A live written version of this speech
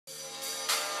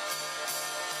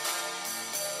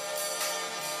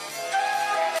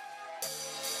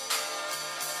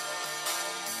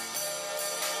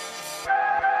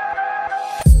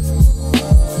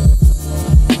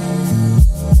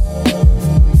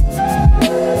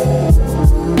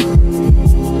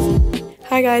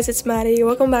Hi guys, it's Maddie.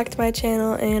 Welcome back to my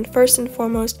channel, and first and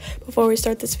foremost, before we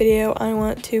start this video, I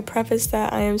want to preface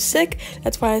that I am sick.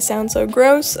 That's why I sound so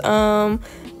gross. No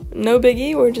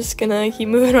biggie, we're just gonna keep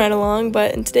moving right along,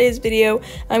 but in today's video,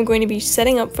 I'm going to be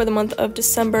setting up for the month of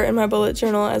December in my bullet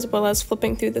journal, as well as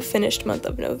flipping through the finished month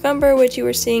of November, which you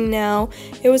are seeing now.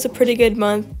 It was a pretty good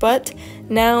month, but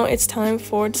now it's time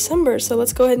for December, so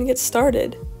let's go ahead and get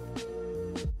started.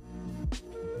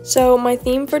 So my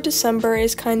theme for December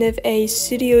is kind of a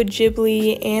Studio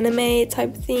Ghibli anime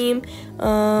type theme.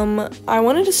 I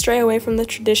wanted to stray away from the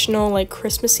traditional like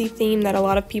Christmassy theme that a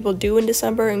lot of people do in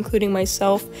December, including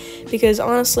myself, because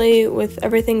honestly, with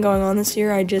everything going on this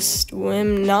year, I just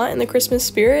am not in the Christmas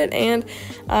spirit, and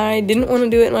I didn't want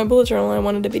to do it in my bullet journal. I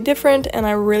wanted to be different, and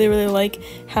I really like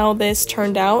how this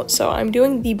turned out. So I'm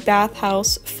doing the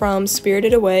bathhouse from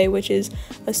Spirited Away, which is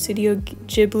a Studio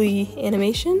Ghibli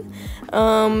animation.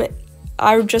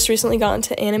 I just recently got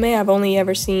into anime. I've only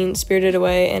ever seen Spirited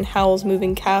Away and Howl's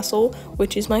Moving Castle,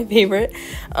 which is my favorite.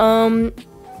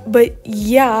 But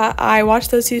yeah, I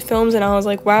watched those two films and I was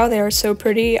like, wow, they are so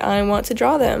pretty. I want to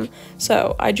draw them.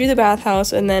 So I drew the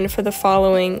bathhouse, and then for the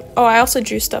following, I also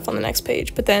drew stuff on the next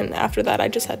page, but then after that I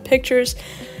just had pictures.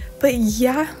 But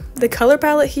yeah, the color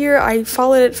palette here, I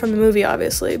followed it from the movie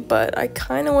obviously, but I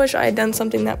kind of wish I had done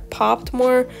something that popped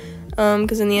more.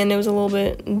 Because in the end it was a little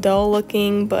bit dull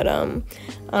looking, but I'm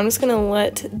just gonna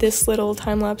let this little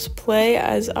time-lapse play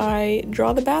as I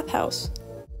draw the bathhouse.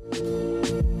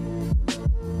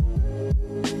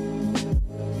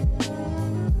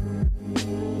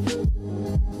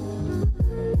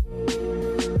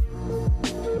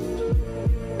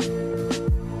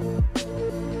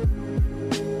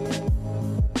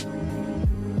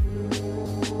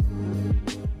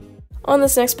 On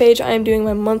this next page, I am doing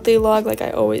my monthly log like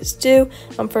I always do.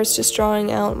 I'm first just drawing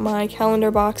out my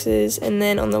calendar boxes, and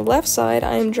then on the left side,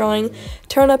 I am drawing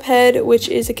Turnip Head, which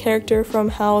is a character from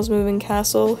Howl's Moving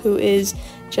Castle, who is,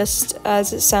 just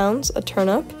as it sounds, a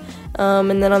turnip.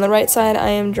 And then on the right side,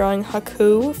 I am drawing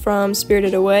Haku from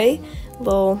Spirited Away,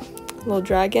 little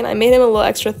dragon. I made him a little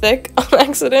extra thick on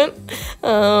accident.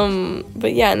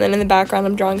 But yeah, and then in the background,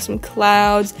 I'm drawing some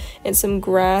clouds and some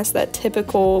grass, that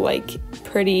typical, like,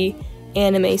 pretty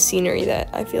anime scenery that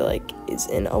I feel like is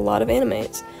in a lot of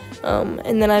animes.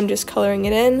 And then I'm just coloring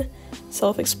it in,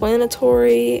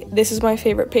 self-explanatory. This is my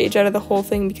favorite page out of the whole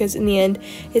thing because in the end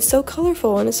it's so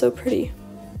colorful and it's so pretty.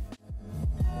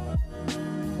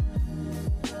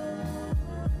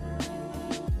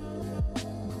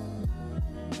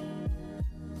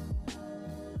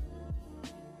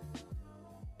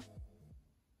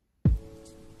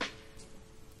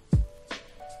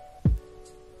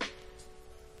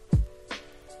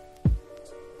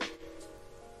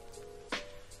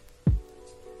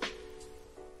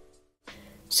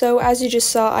 So as you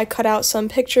just saw, I cut out some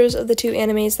pictures of the two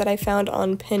animes that I found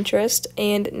on Pinterest,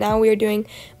 and now we are doing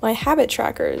my habit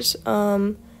trackers.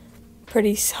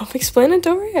 Pretty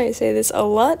self-explanatory, I say this a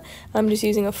lot. I'm just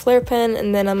using a flare pen,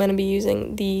 and then I'm going to be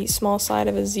using the small side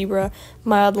of a zebra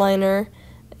mild liner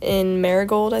in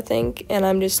Marigold, I think, and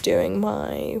I'm just doing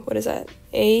my,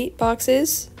 8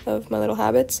 boxes of my little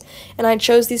habits. And I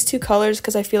chose these two colors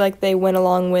because I feel like they went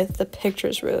along with the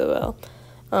pictures really well.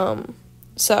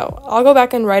 So I'll go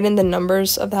back and write in the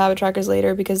numbers of the habit trackers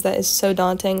later because that is so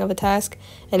daunting of a task.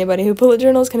 Anybody who bullet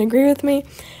journals can agree with me.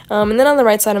 And then on the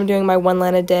right side, I'm doing my 1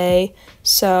 line a day.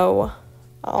 So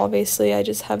obviously I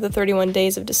just have the 31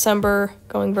 days of December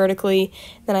going vertically.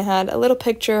 Then I had a little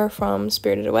picture from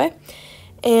Spirited Away.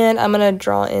 And I'm going to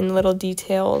draw in little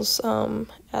details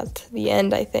at the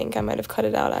end, I think. I might have cut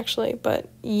it out actually, but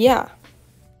yeah.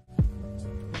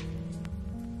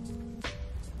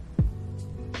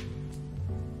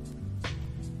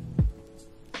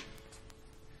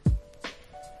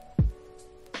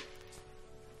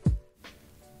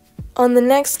 On the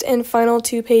next and final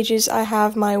 2 pages, I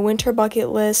have my winter bucket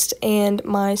list and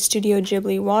my Studio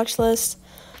Ghibli watch list.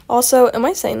 Also, am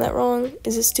I saying that wrong?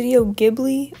 Is it Studio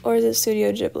Ghibli or is it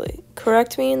Studio Ghibli?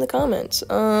 Correct me in the comments.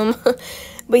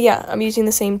 But yeah, I'm using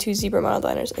the same 2 zebra mild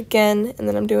liners again, and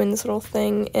then I'm doing this little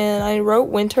thing, and I wrote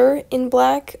winter in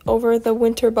black over the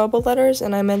winter bubble letters,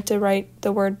 and I meant to write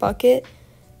the word bucket,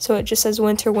 so it just says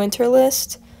winter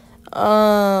list.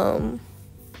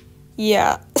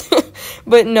 Yeah.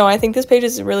 But no, I think this page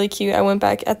is really cute. I went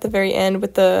back at the very end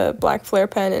with the black flare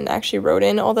pen and actually wrote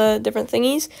in all the different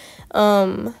thingies.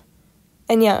 And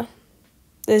yeah,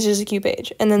 this is a cute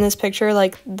page. And then this picture,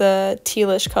 like the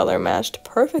tealish color matched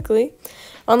perfectly.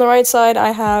 On the right side,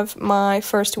 I have my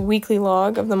first weekly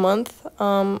log of the month.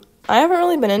 I haven't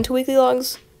really been into weekly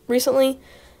logs recently.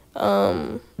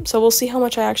 So we'll see how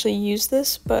much I actually use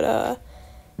this, but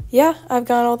yeah, I've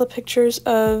got all the pictures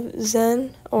of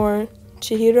Zen, or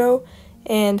Chihiro,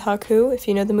 and Haku. If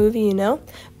you know the movie, you know.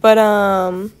 But,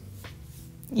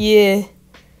 yeah,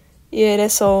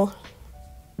 that's all.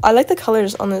 I like the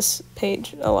colors on this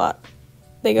page a lot.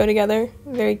 They go together,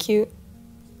 very cute.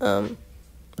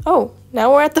 Oh,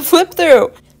 now we're at the flip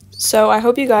through. So I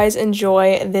hope you guys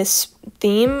enjoy this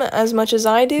theme as much as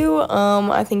I do.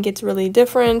 I think it's really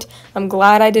different. I'm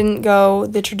glad I didn't go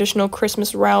the traditional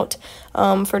Christmas route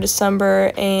for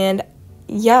December, and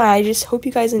yeah, I just hope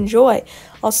you guys enjoy.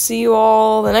 I'll see you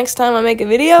all the next time I make a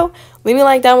video. Leave me a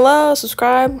like down below,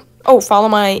 subscribe. Oh, follow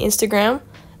my Instagram.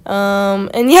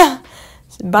 And yeah,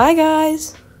 bye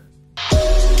guys.